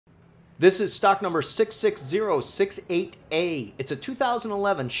This is stock number 66068A. It's a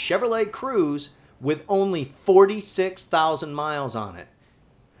 2011 Chevrolet Cruze with only 46,000 miles on it.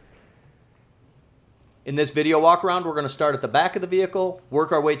 In this video walk around, we're going to start at the back of the vehicle,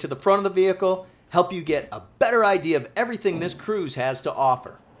 work our way to the front of the vehicle, help you get a better idea of everything this Cruze has to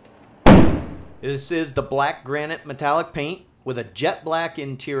offer. This is the black granite metallic paint with a jet black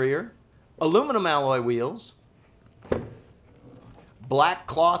interior, aluminum alloy wheels, black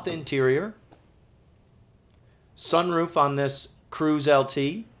cloth interior, sunroof on this Cruze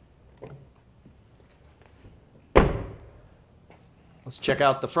LT. Let's check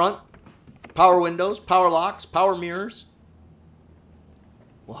out the front. Power windows, power locks, power mirrors.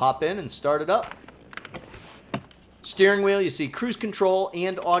 We'll hop in and start it up. Steering wheel, you see cruise control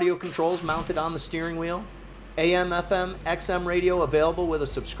and audio controls mounted on the steering wheel. AM, FM, XM radio available with a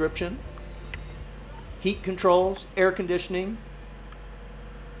subscription. Heat controls, air conditioning,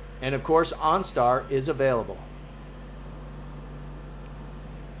 and of course OnStar is available.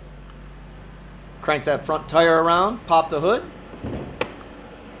 Crank that front tire around, pop the hood.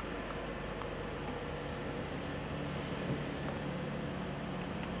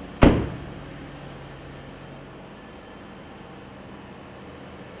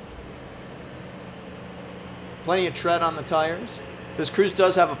 Plenty of tread on the tires. This Cruze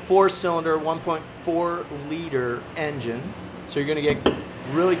does have a 4-cylinder, 1.4-liter engine, so you're going to get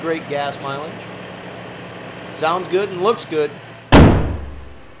really great gas mileage. Sounds good and looks good.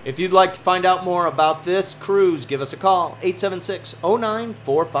 If you'd like to find out more about this Cruze, give us a call,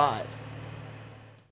 876-0945.